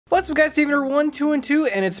What's up guys, Steven here, 1, 2, and 2,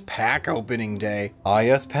 and it's pack opening day. Ah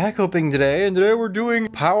yes, pack opening today, and today we're doing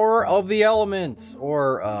Power of the Elements,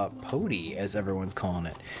 or POTY as everyone's calling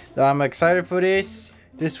it. I'm excited for this.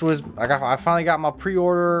 I finally got my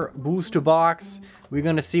pre-order booster box. We're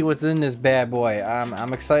gonna see what's in this bad boy.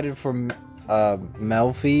 I'm excited for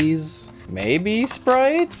Melfi's, maybe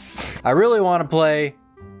sprites. I really want to play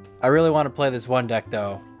this one deck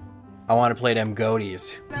though. I want to play them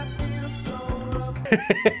goaties.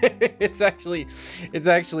 it's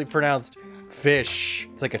actually pronounced fish.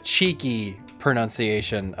 It's like a cheeky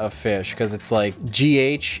pronunciation of fish because it's like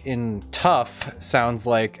GH in tough sounds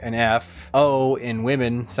like an F, O in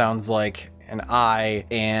women sounds like an I,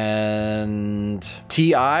 and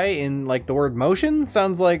TI in like the word motion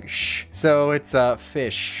sounds like sh. So it's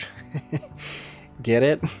fish. Get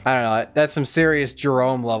it? I don't know. That's some serious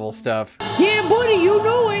Jerome level stuff. Yeah, buddy, you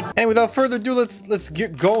know it. And without further ado, let's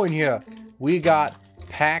get going here. We got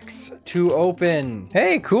packs to open.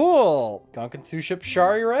 Hey, cool. Gunkin' 2-ship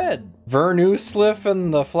Shari Red. Vernuslif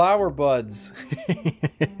and the Flower Buds.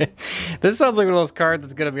 This sounds like one of those cards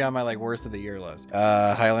that's gonna be on my like worst of the year list.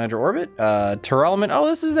 Highlander Orbit. Tearlament. Oh,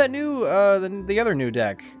 this is that new, the other new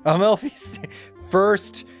deck. Melfi's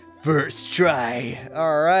first try.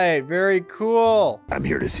 All right, very cool. I'm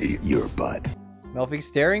here to see your butt. Melfi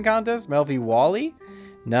Staring Contest. Melfi Wally.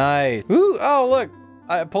 Nice. Ooh, oh look.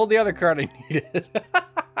 I pulled the other card I needed.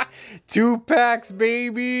 2 packs,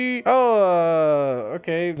 baby. Oh,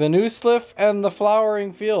 okay. The Vernuslif and the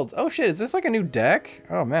Flowering Fields. Oh shit, is this like a new deck?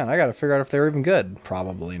 Oh man, I gotta figure out if they're even good.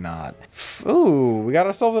 Probably not. Ooh, we got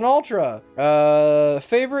ourselves an Ultra.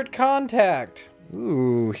 Favorite Contact.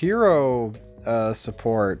 Ooh, Hero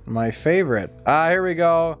support. My favorite. Here we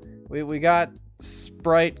go. We got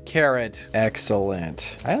Sprite Carrot.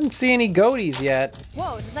 Excellent. I didn't see any goatees yet.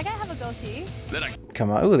 Whoa, does that guy have a goatee? Come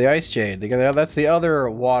on. Ooh, the Ice Jade. That's the other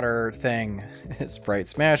water thing. Sprite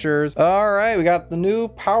Smashers. All right, we got the new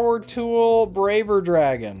Power Tool Braver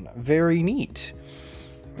Dragon. Very neat.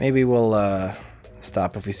 Maybe we'll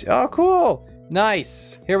stop if we see. Oh, cool.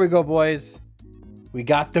 Nice. Here we go, boys. We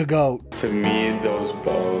got the goat. To me, those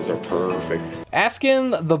balls are perfect.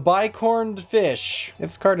 Askin the Bicorned Fish.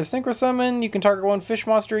 If this card is Synchro Summon, you can target one fish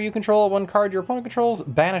monster you control, one card your opponent controls,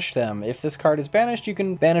 banish them. If this card is banished, you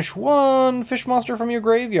can banish one fish monster from your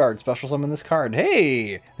graveyard. Special summon this card.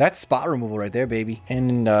 Hey, that's spot removal right there, baby.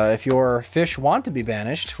 And if your fish want to be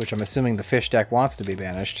banished, which I'm assuming the fish deck wants to be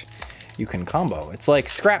banished, you can combo. It's like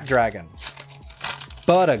Scrap Dragon,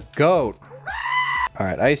 but a goat. All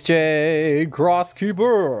right, Ice Jade,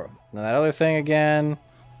 Crosskeeper. Now that other thing again.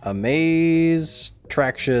 Amaze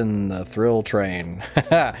Traction, the Thrill Train.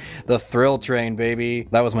 The Thrill Train, baby.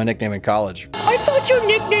 That was my nickname in college. I thought your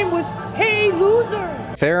nickname was Hey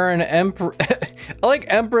Loser. Theron Empress. I like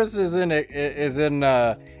Empress is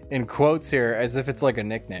in quotes here as if it's like a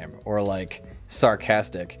nickname or like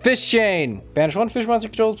sarcastic. Fish Chain. Banish one fish monster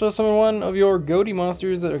controls, plus summon one of your goatee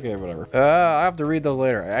monsters that, okay, whatever. I have to read those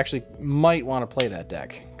later. I actually might want to play that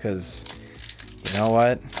deck because you know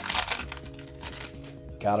what?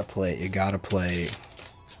 You gotta play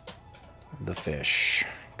the fish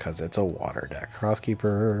because it's a water deck.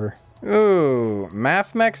 Crosskeeper. Ooh,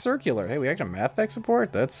 Math Mech Circular. Hey, we actually have Math Mech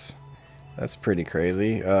support? That's pretty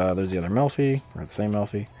crazy. There's the other Melfi, or the same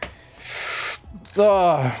Melfi.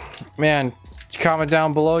 Oh, man. Comment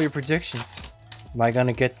down below your predictions. Am I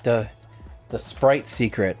gonna get the Sprite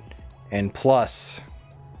secret? And plus,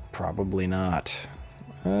 probably not.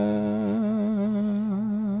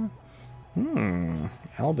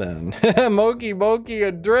 Albin. Moki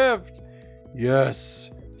Adrift. Yes.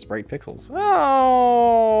 Sprite Pixels.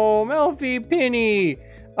 Oh, Melfi Penny.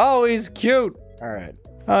 Always cute. All right.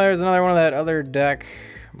 Oh, there's another one of that other deck.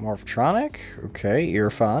 Morphtronic. Okay,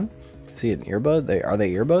 Earphon. Is he an earbud? Are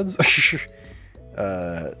they earbuds?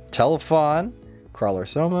 Telephon, Crawler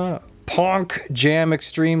Soma, Punk Jam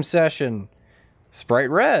Extreme Session, Sprite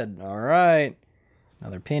Red. All right,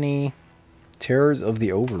 another Penny. Terrors of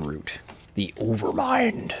the Overroot, the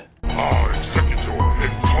Overmind.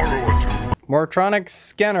 Mortronic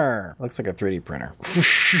Scanner. Looks like a 3D printer.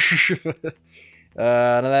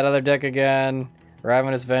 That other deck again.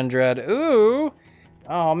 Ravenous Vendread. Ooh.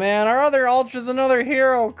 Oh man, our other Ultra's another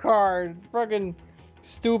hero card. Fucking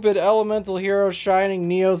stupid Elemental Hero Shining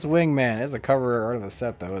Neos Wingman. It's the cover art of the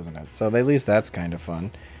set though, isn't it? So at least that's kind of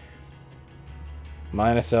fun.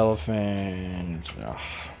 Minus Elephant.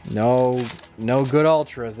 Oh, no good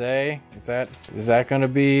Ultras, eh? Is that gonna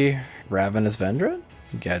be Ravenous Vendread?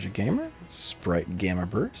 Gadget Gamer? Sprite Gamma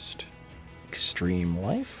Burst? Extreme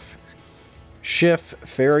Life? Schiff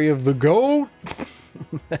Fairy of the Goat?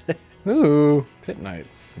 Ooh, Pit Knight.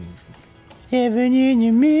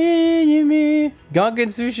 Gunkin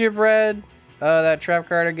Sushi Bread. That trap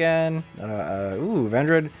card again. Ooh,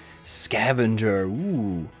 Vendred Scavenger.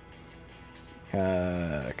 Ooh.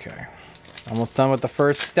 Okay. Almost done with the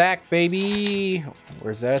first stack, baby.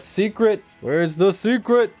 Where's that secret? Where's the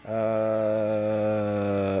secret? Yeah!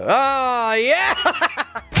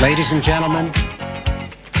 Ladies and gentlemen,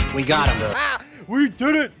 we got him. Ah, we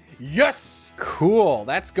did it! Yes! Cool.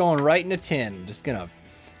 That's going right in a tin. Just gonna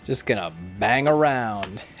bang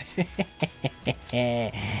around.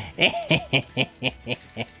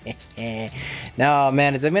 No,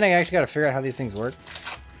 man, does that mean I actually gotta figure out how these things work?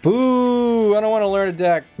 Boo! I don't want to learn a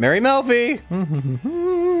deck. Mary Melfi!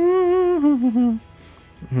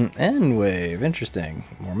 End wave. Interesting.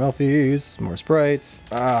 More Melfis, more sprites.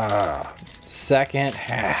 Second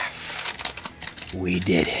half. We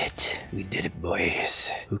did it. We did it, boys.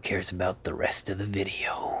 Who cares about the rest of the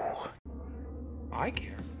video? I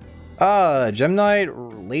care. Gem Knight,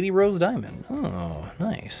 Lady Rose Diamond. Oh,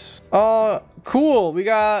 nice. Cool. We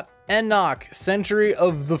got Enoch, Century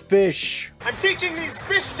of the Fish. I'm teaching these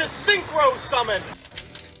fish to synchro summon.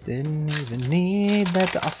 Didn't even need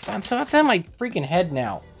that. It's not on my freaking head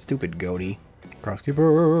now. Stupid goatee.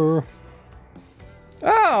 Crosskeeper.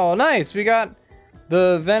 Oh, nice. We got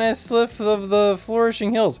the Venice Sliff of the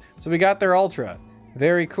Flourishing Hills. So we got their Ultra.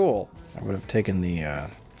 Very cool. I would have taken the, I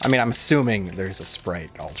mean, I'm assuming there's a Sprite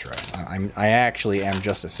Ultra. I actually am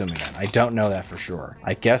just assuming that. I don't know that for sure.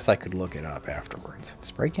 I guess I could look it up afterwards.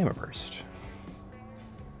 Sprite Gamma Burst.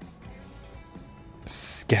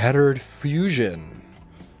 Scattered Fusion.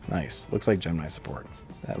 Nice. Looks like Gem Knight support.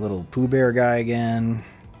 That little Pooh Bear guy again.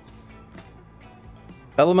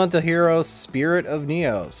 Elemental Hero, Spirit of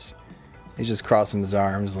Neos. He's just crossing his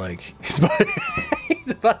arms like he's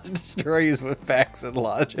about to destroy you with facts and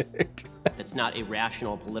logic. That's not a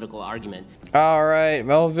rational political argument. All right,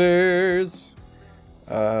 Melvers.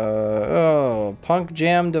 Punk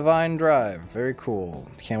Jam Divine Drive. Very cool.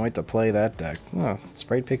 Can't wait to play that deck. Oh,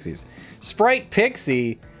 Sprite Pixies. Sprite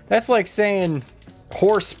Pixie? That's like saying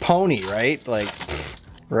horse pony, right? Like,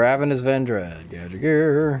 Ravenous Vendred.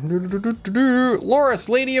 Loris,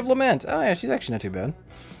 Lady of Lament. Oh yeah, she's actually not too bad.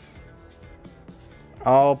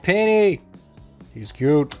 Oh, Penny. He's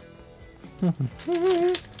cute. I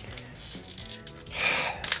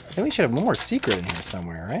think we should have one more secret in here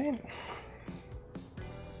somewhere, right?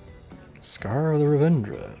 Scar of the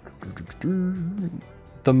Revendra.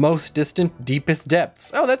 The most distant, deepest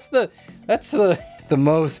depths. Oh, that's the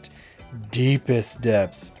most deepest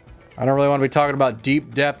depths. I don't really want to be talking about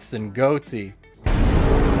deep depths and goatsy.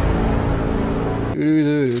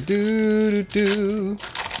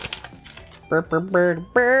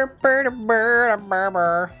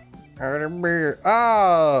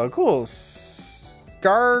 Oh, cool.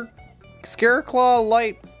 Scareclaw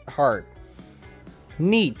Light Heart.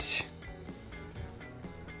 Neat.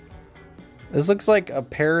 This looks like a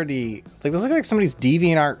parody. Like, this looks like somebody's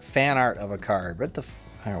DeviantArt fan art of a card. But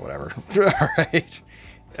whatever. Alright.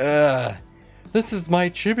 This is my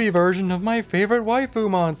chibi version of my favorite waifu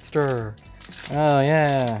monster. Oh,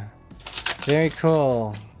 yeah. Very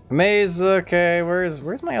cool. Maze, okay.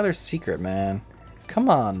 Where's my other secret, man? Come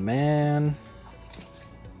on, man.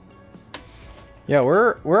 Yeah,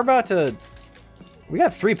 we're about to... We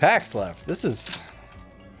got 3 packs left. This is...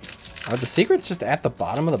 Are the secrets just at the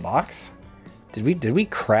bottom of the box? Did we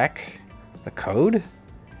crack the code?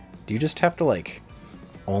 Do you just have to, like,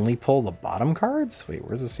 only pull the bottom cards? Wait,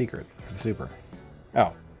 where's the secret? The super.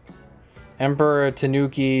 Oh. Emperor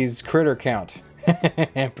Tanuki's critter count.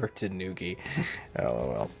 Emperor Tanuki.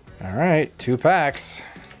 LOL. Alright, 2 packs.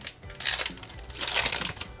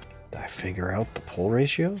 Did I figure out the pull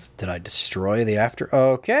ratios? Did I destroy the after?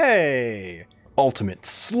 Okay. Ultimate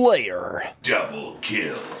Slayer. Double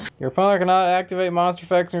kill. Your opponent cannot activate monster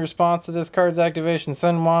effects in response to this card's activation.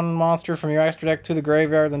 Send one monster from your extra deck to the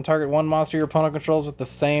graveyard, then target one monster your opponent controls with the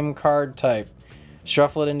same card type.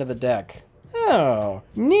 Shuffle it into the deck. Oh,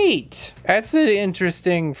 neat. That's an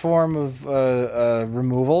interesting form of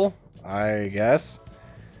removal, I guess.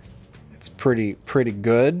 It's pretty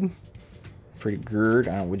good. Pretty good.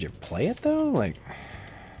 I don't know, would you play it though? Like,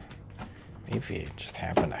 maybe if you just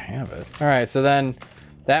happen to have it. All right, so then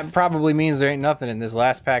that probably means there ain't nothing in this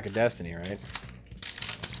last pack of Destiny, right?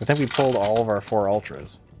 I think we pulled all of our 4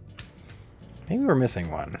 Ultras. Maybe we're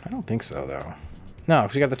missing one. I don't think so, though. No,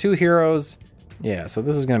 we got the 2 heroes. Yeah, so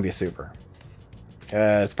this is going to be a super.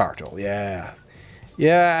 It's Power Tool. Yeah.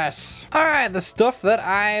 Yes. All right, the stuff that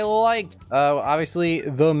I like. Obviously,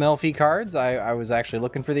 the Melfi cards. I was actually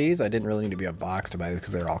looking for these. I didn't really need to be a box to buy these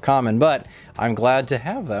because they're all common, but I'm glad to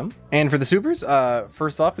have them. And for the supers,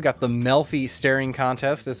 first off, we got the Melfi Staring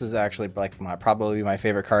Contest. This is actually like probably my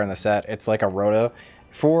favorite card in the set. It's like a Rhoda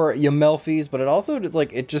for your Melfis, but it also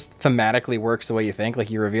it just thematically works the way you think.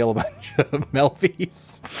 Like you reveal a bunch of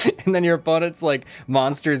Melfis and then your opponent's like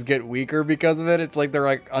monsters get weaker because of it. It's like they're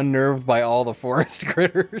like unnerved by all the forest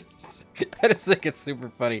critters. I just think it's super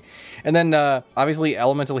funny. And then obviously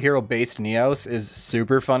Elemental Hero based Neos is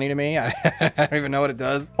super funny to me. I don't even know what it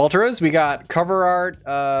does. Ultras, we got cover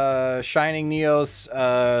art, Shining Neos,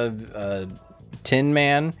 Tin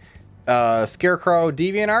Man, Scarecrow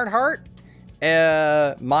DeviantArt Heart,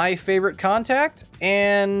 my favorite contact,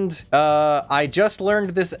 and I just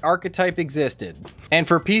learned this archetype existed. And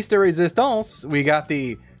for piece de resistance, we got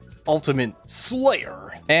the Ultimate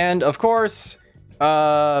Slayer, and of course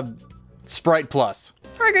Sprite Plus.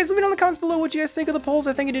 All right guys, let me know in the comments below what you guys think of the polls.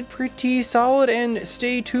 I think I did pretty solid, and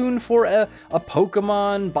stay tuned for a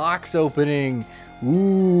Pokemon box opening.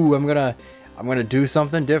 Ooh, I'm gonna do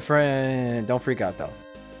something different. Don't freak out though.